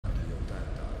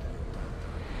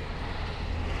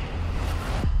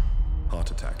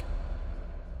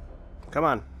Come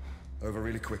on. Over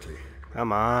really quickly.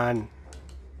 Come on.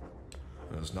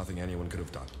 There's nothing anyone could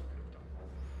have done.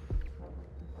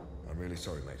 I'm really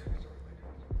sorry, mate.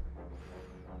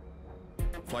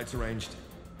 Flight's arranged,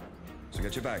 so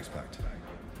get your bags packed.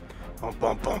 Boom,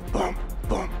 boom, boom, boom,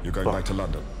 boom. You're going back to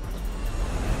London.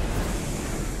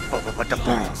 Boom, boom, boom,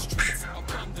 boom.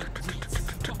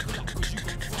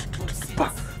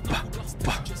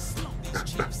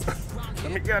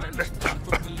 Let me get it.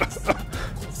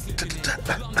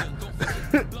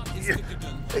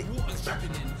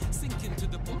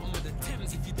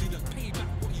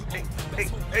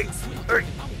 Hey,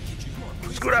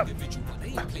 scoot up.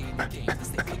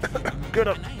 Scoot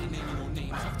up.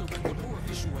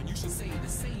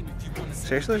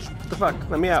 Seriously? What the fuck?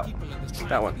 Let me out.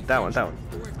 That one.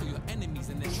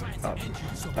 Up.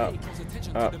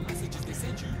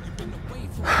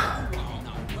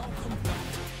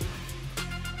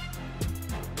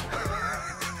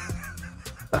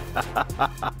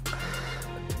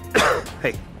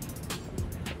 Hey.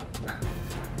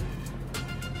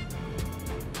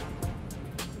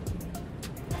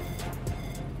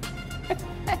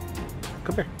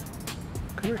 Come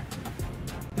here.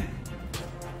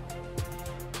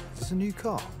 Is this a new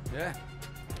car? Yeah,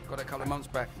 got it a couple of months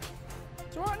back.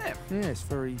 It's alright, isn't it? Yeah, it's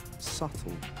very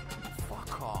subtle.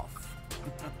 Fuck off.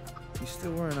 You're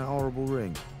still wearing a horrible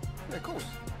ring. Yeah, of course.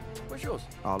 Where's yours?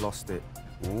 I lost it.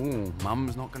 Ooh,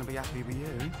 Mum's not going to be happy with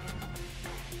you.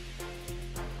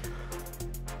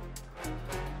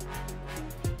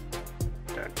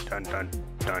 Dun.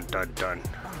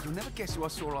 Oh, you'll never guess who I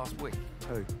saw last week.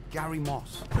 Who? Gary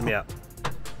Moss. Let me out.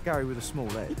 Gary with a small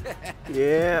head.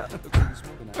 Yeah. Look at this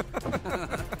woman.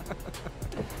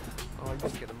 Oh, I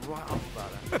used to get them right up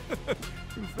about that.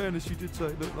 In fairness, you did say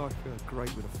it looked like a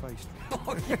grape with a face.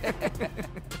 Oh, yeah.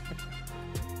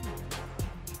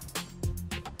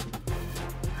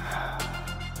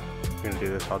 You're gonna do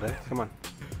this all day? Come on.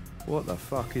 What the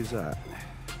fuck is that?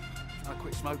 I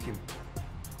quit smoking.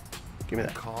 Give me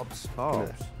that. Carbs.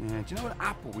 Carbs? Yeah, do you know an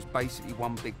apple was basically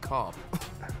one big carb?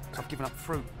 I've given up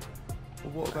fruit.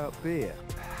 Well, what about beer?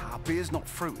 Ah, beer's not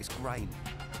fruit, it's grain.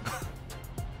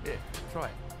 Yeah, try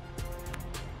it.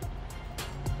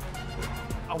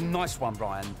 Oh, nice one,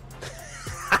 Brian.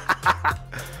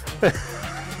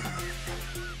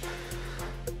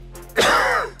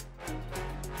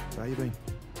 How you been?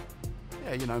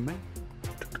 Yeah, you know me.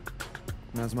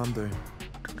 How's Mum doing?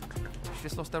 She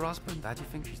just lost her husband. How do you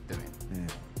think she's doing? Yeah.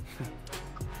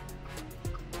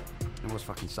 It was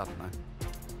fucking sudden, though.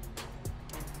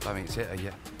 Don't think it's hit her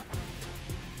yet.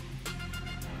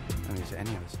 Don't think it's hit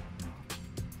any of us.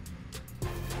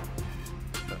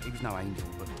 Look, he was no angel,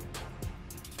 but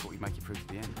just thought he'd make it through to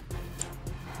the end.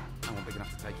 No one big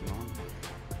enough to take him on.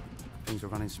 Things were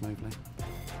running smoothly.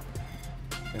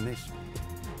 Then this.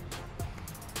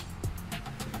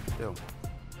 Still,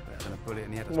 better than a bullet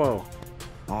in the head. Whoa.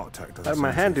 Heart attack doesn't How did my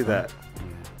sound hand too do fun. that?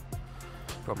 Yeah,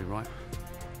 probably right.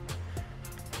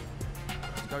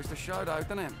 Goes to show, though,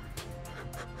 doesn't it?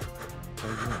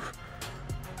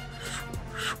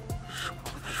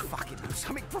 Fuck it, do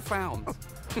something profound.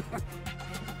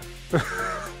 I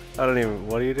don't even.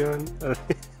 What are you doing? I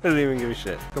don't even give a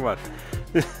shit. Come on.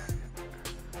 Good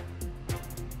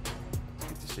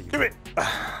to see you. Give it.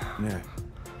 Yeah.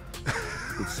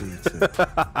 Good to see you too.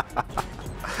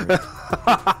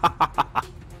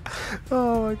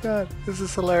 Oh my god, this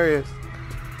is hilarious.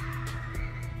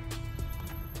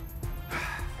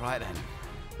 Right then,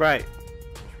 Right.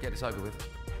 get this over with.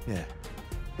 Yeah.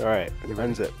 All right. You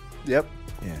Ends it. Yep.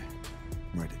 Yeah.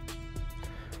 I'm ready.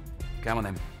 Come on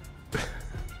then.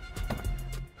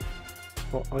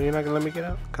 Well, oh, you're not gonna let me get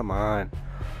out? Come on.